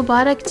 Eid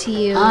Mubarak to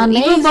you.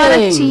 Amazing. Eid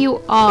Mubarak to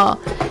you all.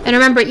 And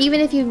remember, even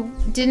if you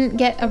didn't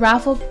get a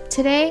raffle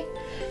today,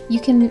 you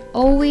can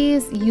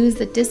always use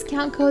the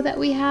discount code that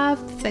we have.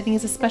 I think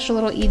it's a special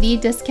little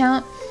Eid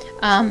discount.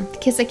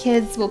 Kissa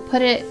Kids will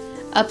put it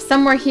up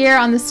somewhere here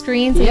on the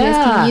screen so you guys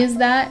can use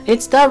that.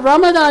 It's the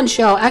Ramadan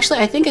show. Actually,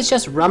 I think it's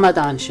just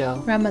Ramadan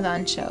show.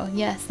 Ramadan show.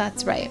 Yes,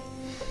 that's right.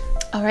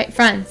 All right,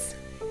 friends.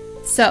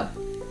 So,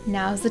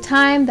 now's the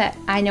time that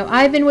I know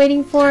I've been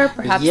waiting for.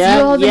 Perhaps you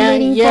all have been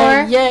waiting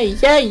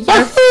for.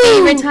 Our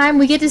favorite time.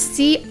 We get to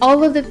see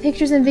all of the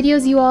pictures and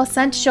videos you all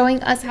sent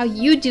showing us how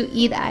you do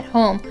Eid at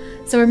home.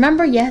 So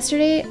remember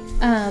yesterday,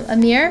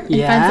 Amir and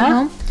Friends at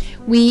Home,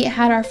 we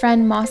had our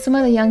friend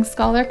Masuma, the young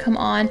scholar, come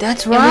on.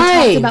 That's right. And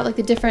we talked about like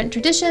the different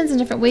traditions and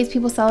different ways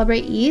people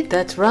celebrate Eid.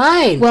 That's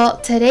right. Well,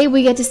 today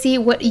we get to see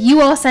what you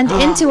all sent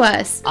in to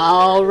us.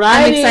 All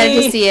right. I'm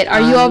excited to see it.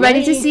 Are you all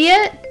ready to see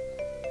it?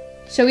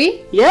 Shall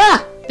we?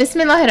 Yeah.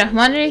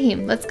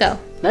 Bismillahirrahmanirrahim. Let's go.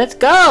 Let's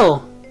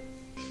go.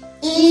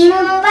 Eid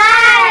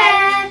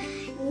Mubarak!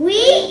 We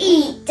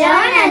eat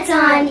donuts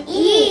on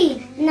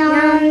Eid.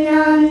 Nom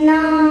nom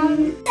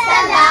nom.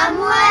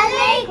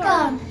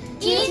 Salāmun.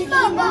 Eid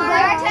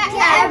Mubarak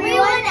to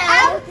everyone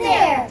out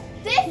there.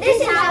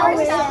 This is how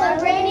we're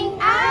celebrating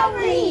our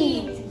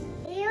Eid.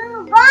 Eid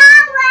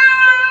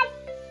Mubarak!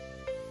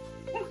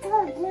 Let's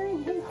go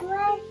do this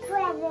one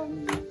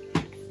present.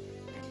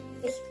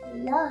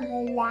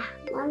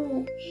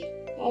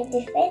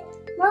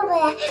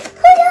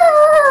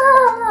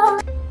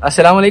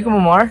 Assalamualaikum,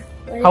 Umar.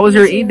 How was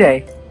your Eid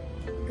day?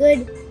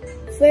 Good.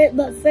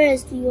 But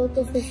first, we woke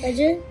up for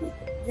Fajr.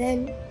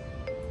 Then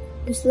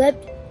we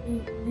slept.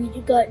 We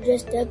got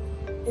dressed up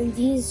in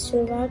these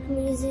Shahr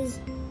Ramaḍān,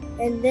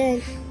 and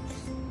then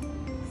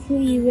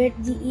we read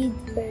the Eid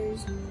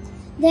prayers.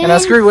 And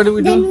Askari, what did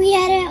we do? Then we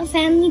had a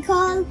family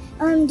call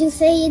to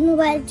say Eid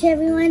Mubarak to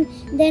everyone.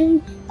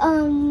 Then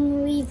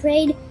we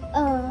prayed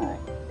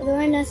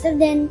Du'a Nasr.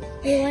 Then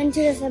we went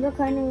to the Sabah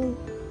Carnival.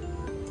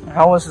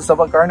 How was the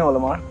Sabah Carnival,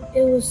 Umar?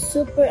 It was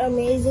super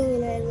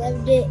amazing and I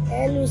loved it.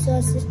 And we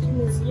saw Sister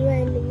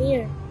Nazeera and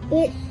Amir.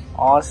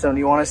 Awesome. Do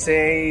you want to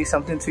say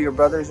something to your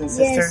brothers and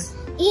sisters?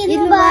 Eid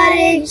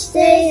Mubarak.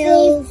 Stay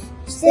safe.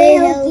 Stay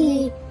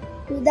healthy.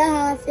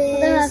 Khuda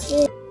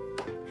Hafiz.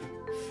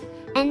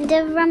 End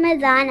of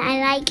Ramadan,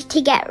 I like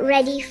to get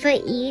ready for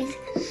Eid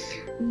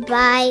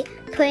by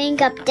putting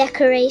up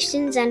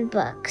decorations and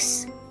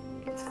books.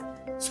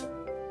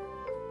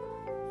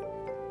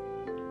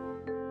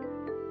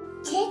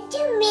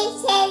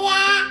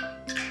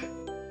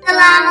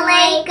 Assalamu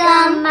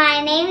alaikum.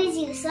 My name is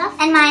Yusuf.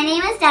 And my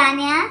name is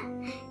Dania.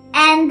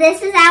 And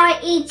this is our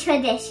Eid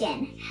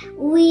tradition.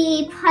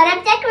 We put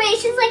up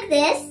decorations like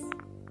this.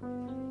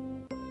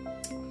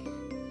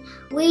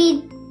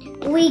 We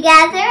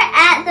gather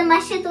at the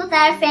masjid with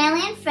our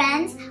family and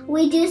friends.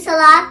 We do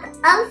Salat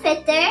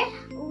al-Fitr.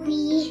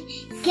 We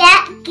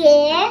get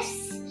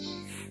gifts.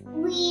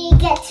 We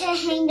get to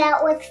hang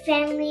out with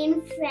family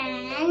and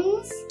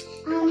friends.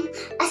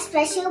 A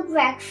special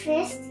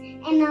breakfast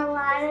and a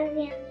lot of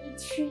yummy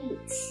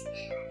treats.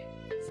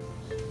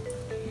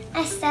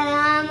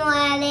 Assalamu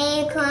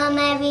alaikum,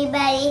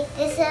 everybody.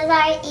 This is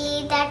our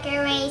Eid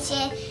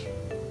decoration.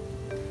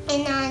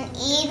 And on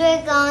Eid,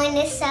 we're going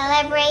to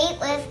celebrate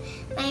with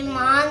my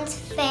mom's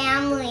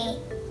family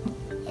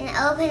and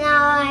open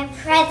all our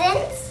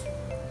presents.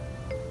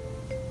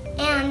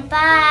 And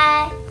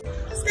bye.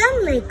 Assalamu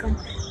alaikum.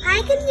 How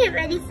I can get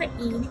ready for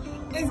Eid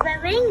is by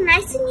wearing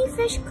nice and new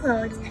fresh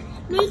clothes,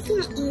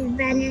 making Eid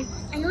banner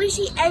and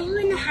wishing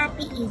everyone a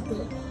happy Eid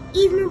day.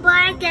 Eid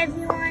Mubarak,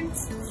 everyone.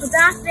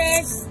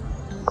 Khudafis.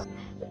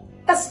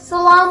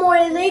 Assalamu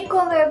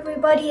alaikum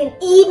everybody and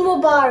Eid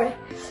Mubarak.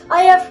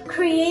 I have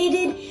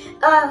created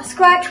a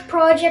scratch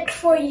project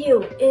for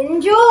you.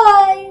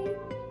 Enjoy!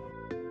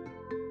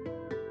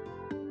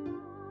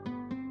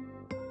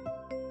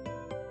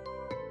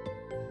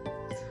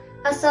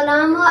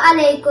 Assalamu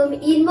alaikum,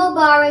 Eid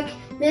Mubarak,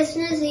 Miss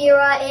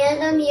Nazeera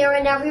and Amir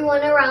and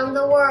everyone around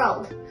the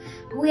world.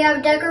 We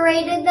have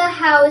decorated the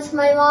house.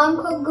 My mom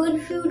cooked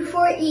good food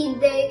for Eid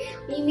Day.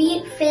 We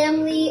meet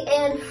family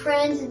and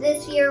friends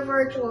this year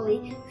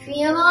virtually.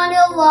 Fi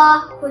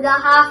amanillah, Khuda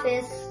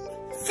Hafiz.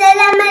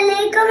 Assalamu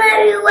alaikum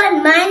everyone.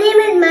 My name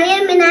is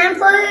Mariam and I'm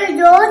 4 years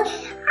old.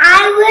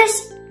 I wish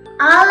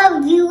all of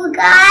you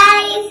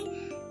guys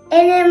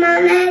and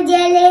Imam Mahdi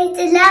alayhi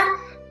salam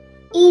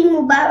Eid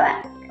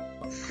Mubarak.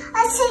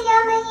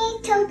 Assalamu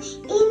alaikum,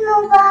 Eid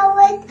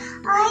Mubarak.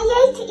 I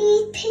like to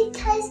eat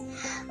because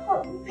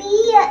we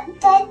get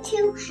to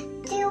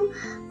do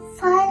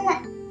fun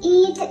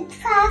Eid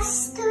crafts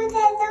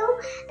together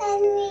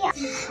and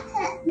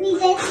we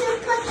get to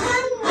put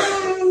on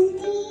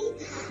candy.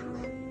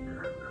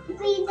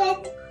 We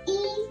get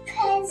Eid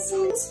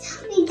presents.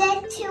 We get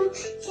to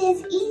give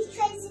Eid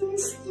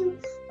presents to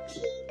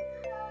people.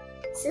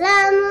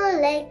 Salaamu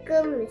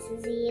alaikum, Miss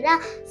Nazeera.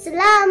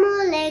 Salaamu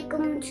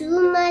alaikum to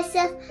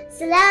myself.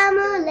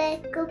 Salaamu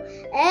alaikum,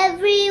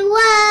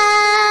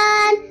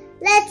 everyone.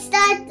 Let's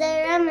start the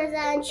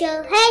Ramadan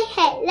show. Hey,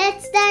 hey.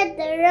 Let's start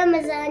the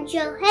Ramadan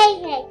show. Hey,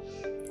 hey.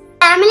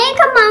 Assalamu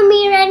alaikum,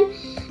 Amir and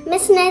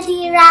Miss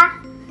Nazeera.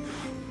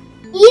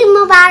 Eid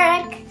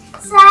Mubarak.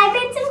 So I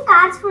made some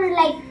cards for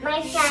like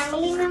my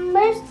family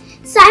members.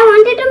 So I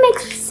wanted to make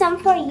some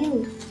for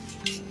you.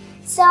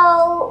 So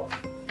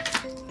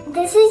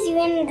this is you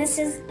and this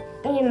is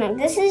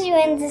this is you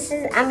and this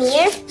is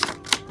Amir.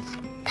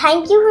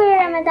 Thank you for your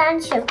Ramadan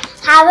show.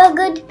 Have a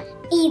good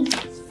Eid.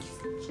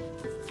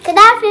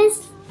 Khudafis.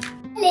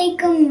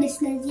 Alaikum, Miss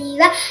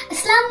Nazeera.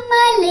 Assalamu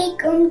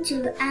alaikum to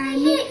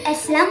Amir.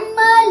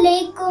 Assalamu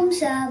alaikum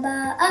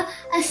Saba'a.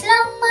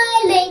 Assalamu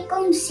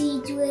alaikum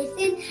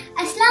Sijwithin.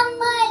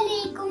 Assalamu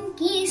alaikum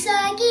Kisa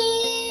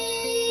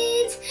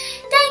kids.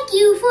 Thank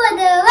you for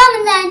the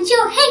Ramadan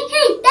show. Hey,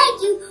 hey. Thank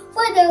you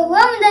for the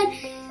Ramadan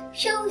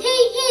show.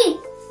 Hey, hey.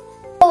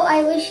 Oh,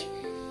 I wish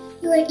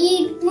you an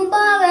Eid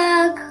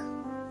Mubarak.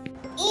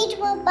 Eid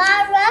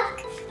Mubarak.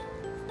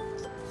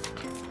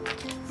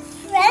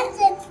 Friends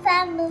and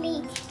family.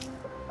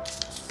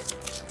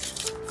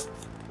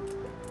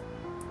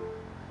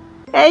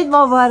 Eid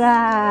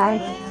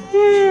Mubarak.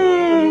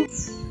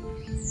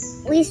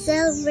 We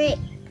celebrate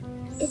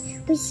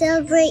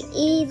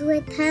Eid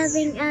with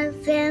having our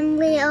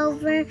family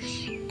over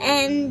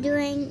and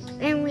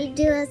we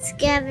do a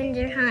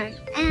scavenger hunt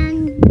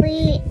and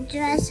we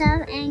dress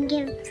up and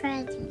give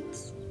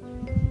presents.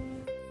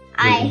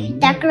 I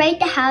decorate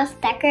the house,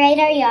 decorate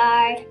our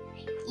yard,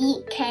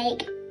 eat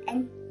cake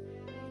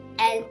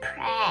and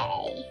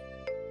pray.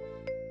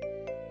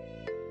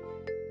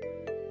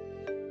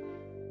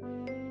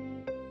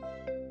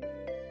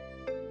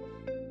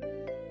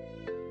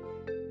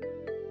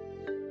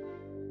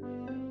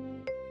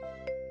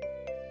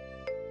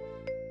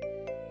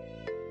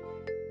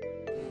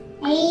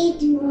 Eid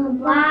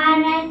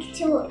Mubarak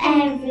to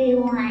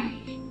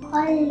everyone.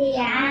 Kulli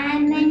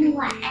aaman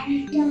wa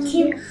antum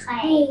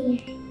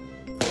bikhair.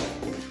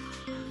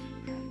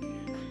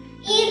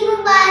 Eid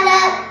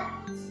Mubarak.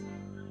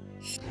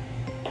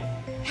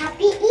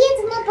 Happy Eid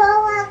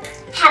Mubarak.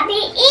 Happy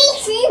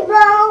Eid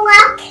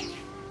Mubarak.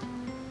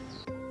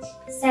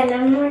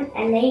 Salāmun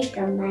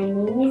alaikum. My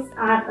name is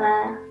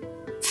Abba.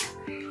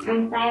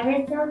 I'm 5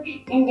 years old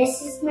and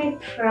this is my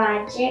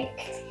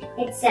project.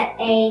 It's an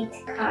Eid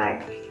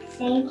card.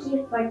 Thank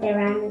you for the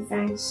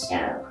Ramadan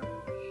show.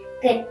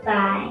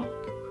 Goodbye.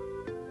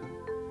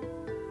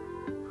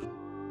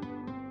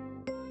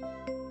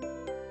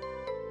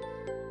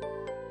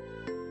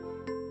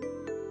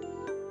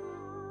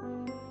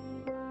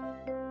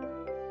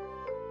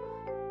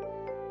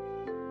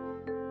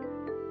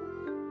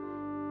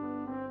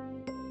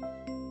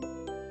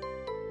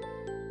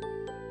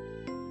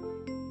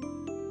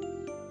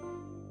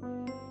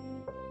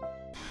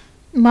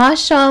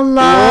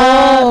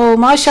 MashaAllah. Oh,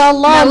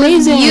 mashallah, That was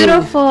amazing.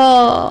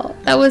 beautiful.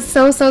 That was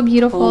so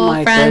beautiful, Oh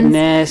my friends.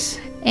 goodness.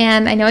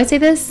 And I know I say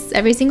this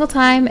every single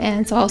time,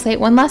 and so I'll say it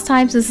one last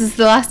time since this is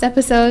the last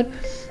episode.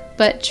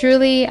 But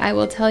truly, I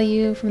will tell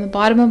you from the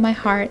bottom of my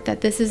heart that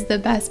this is the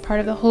best part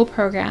of the whole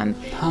program.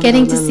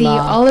 Getting to see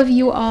Alhamdulillah. all of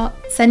you all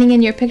sending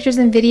in your pictures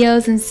and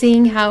videos and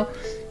seeing how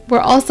we're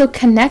also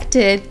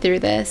connected through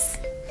this.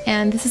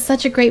 And this is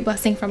such a great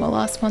blessing from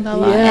Allah subhanahu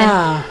wa ta'ala.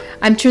 Yeah. And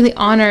I'm truly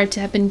honored to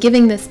have been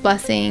giving this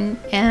blessing,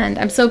 and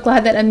I'm so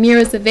glad that Amir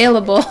is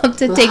available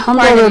to take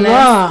part in this.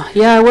 Alhamdulillah.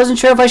 Yeah, I wasn't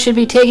sure if I should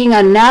be taking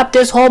a nap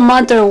this whole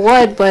month or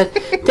what, but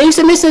thanks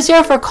to Miss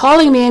Nazeera for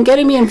calling me and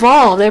getting me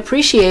involved. I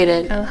appreciate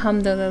it.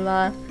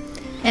 Alhamdulillah.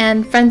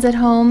 And friends at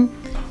home,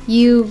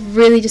 you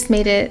really just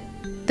made it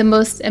the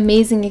most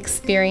amazing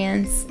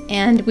experience,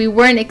 and we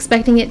weren't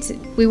expecting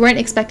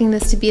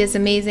this to be as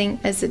amazing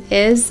as it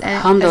is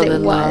and as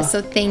it was.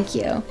 So thank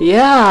you.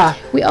 Yeah.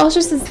 We also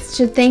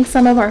should thank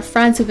some of our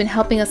friends who've been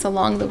helping us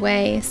along the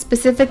way.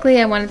 Specifically,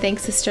 I want to thank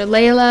Sister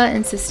Layla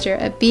and Sister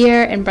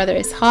Abir and Brother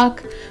Ishaq,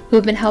 who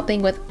have been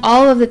helping with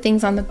all of the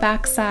things on the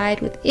backside,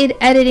 with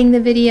editing the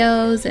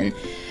videos and,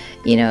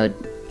 you know,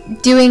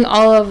 doing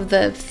all of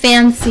the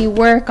fancy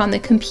work on the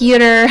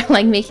computer,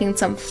 like making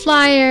some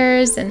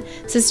flyers, and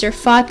Sister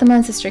Fatima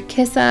and Sister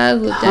Kissa,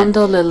 who have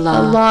done a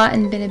lot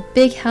and been a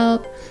big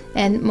help,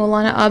 and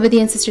Maulana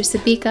Abadi and Sister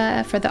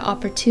Sabika for the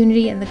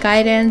opportunity and the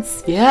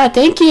guidance. Yeah,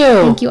 thank you.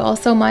 Thank you all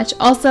so much.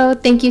 Also,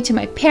 thank you to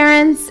my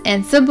parents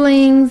and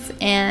siblings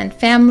and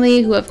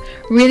family who have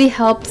really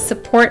helped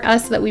support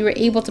us so that we were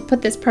able to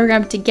put this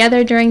program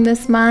together during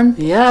this month.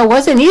 Yeah, it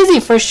wasn't easy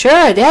for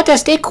sure. They had to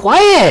stay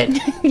quiet.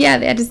 Yeah,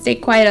 they had to stay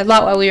quiet a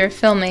lot while we were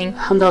filming.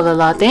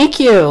 Alhamdulillah, thank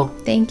you.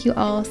 Thank you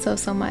all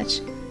so much.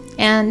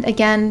 And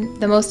again,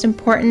 the most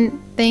important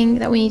thing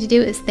that we need to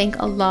do is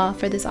thank Allah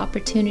for this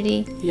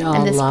opportunity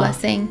and this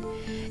blessing.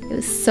 It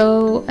was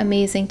so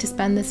amazing to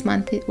spend this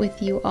month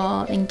with you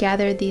all and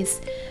gather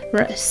these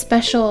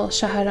special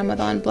Shahr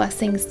Ramadan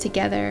blessings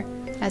together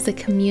as a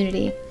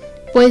community.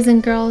 Boys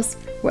and girls,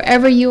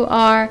 wherever you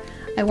are,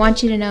 I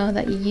want you to know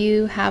that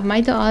you have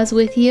my du'as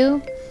with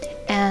you,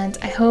 and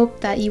I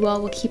hope that you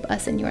all will keep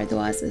us in your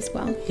du'as as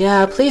well.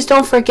 Yeah, please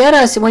don't forget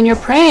us when you're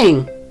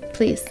praying.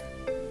 Please.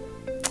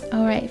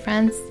 Alright,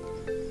 friends.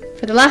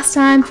 For the last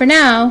time, for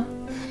now,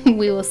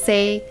 we will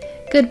say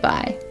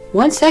goodbye.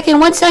 1 second,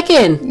 1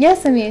 second.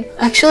 Yes, Amir.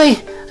 Actually,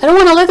 I don't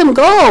want to let them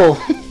go.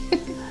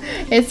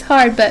 It's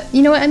hard, but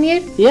you know what, Amir?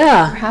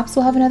 Yeah. Perhaps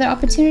we'll have another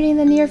opportunity in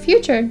the near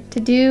future to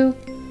do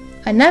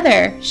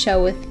another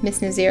show with Miss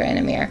Nazeera and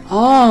Amir.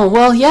 Oh,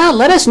 well, yeah,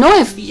 let us know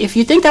if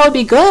you think that would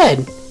be good.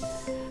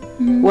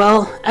 Mm-hmm.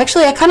 Well,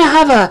 actually, I kind of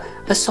have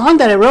a song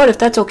that I wrote, if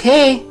that's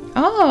okay.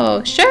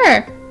 Oh,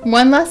 sure.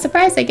 One last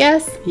surprise, I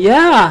guess.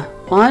 Yeah,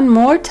 one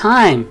more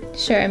time.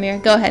 Sure, Amir,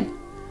 go ahead.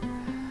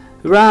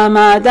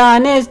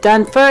 Ramadan is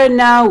done for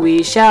now,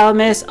 we shall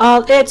miss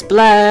all its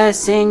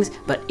blessings,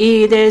 but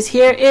Eid is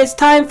here, it's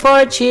time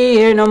for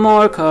cheer, no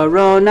more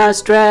corona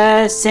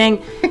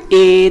stressing.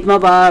 Eid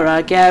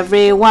Mubarak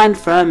everyone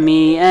from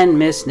me and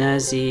Miss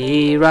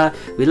Nazeera.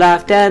 We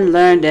laughed and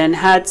learned and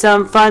had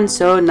some fun,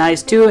 so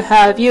nice to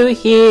have you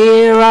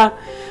here.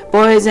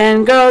 Boys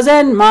and girls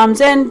and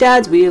moms and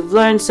dads, we've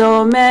learned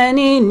so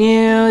many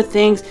new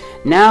things.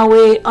 Now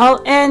we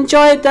all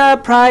enjoy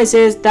the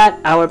prizes that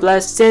our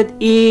blessed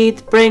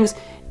Eid brings.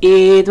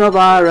 Eid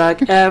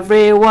Mubarak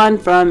everyone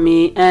from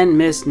me and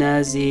Miss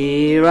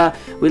Nazeera.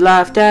 We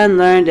laughed and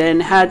learned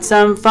and had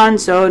some fun,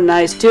 so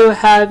nice to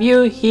have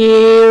you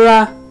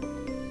here.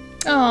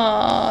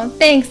 Oh,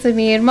 thanks,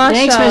 Amir. Mashallah.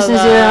 Thanks, Miss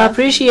Nazeera.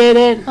 Appreciate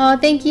it. Oh,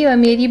 thank you,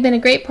 Amir. You've been a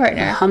great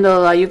partner.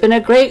 Alhamdulillah, you've been a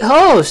great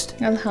host.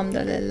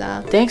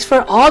 Alhamdulillah. Thanks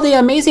for all the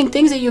amazing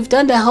things that you've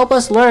done to help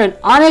us learn.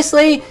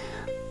 Honestly,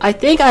 I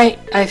think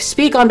I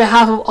speak on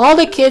behalf of all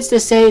the kids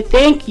to say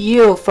thank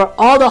you for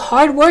all the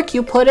hard work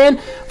you put in,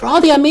 for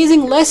all the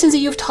amazing lessons that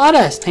you've taught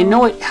us. I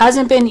know it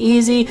hasn't been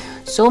easy,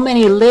 so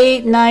many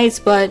late nights,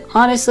 but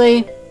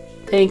honestly,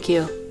 thank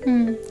you.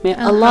 May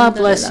Allah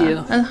bless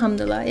you.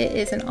 Alhamdulillah. It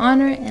is an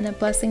honor and a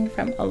blessing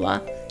from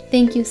Allah.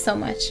 Thank you so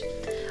much.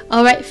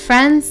 Alright,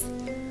 friends.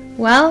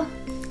 Well,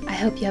 I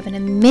hope you have an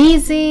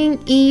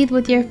amazing Eid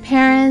with your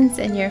parents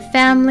and your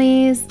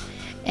families.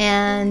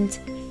 And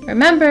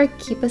remember,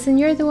 keep us in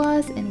your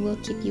du'as and we'll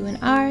keep you in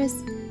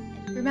ours.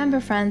 Remember,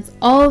 friends,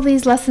 all of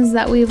these lessons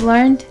that we've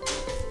learned,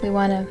 we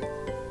want to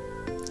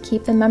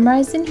keep them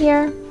memorized in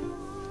here.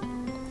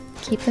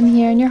 Keep them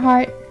here in your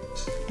heart.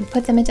 And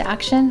put them into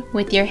action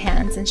with your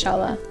hands,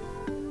 inshallah.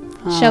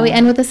 Shall we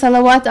end with the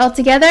salawat all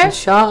together?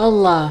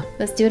 Inshallah.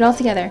 Let's do it all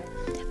together.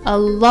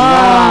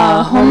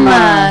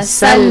 Allahumma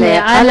salli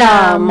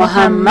ala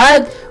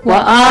Muhammad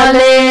wa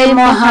ali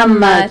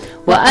Muhammad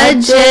wa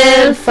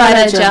ajil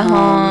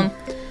farajahum.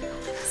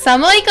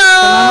 Assalamu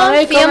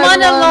alaikum. Fi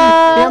aman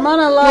Allah. Fi aman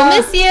Allah. We'll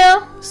miss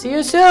you. See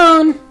you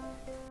soon.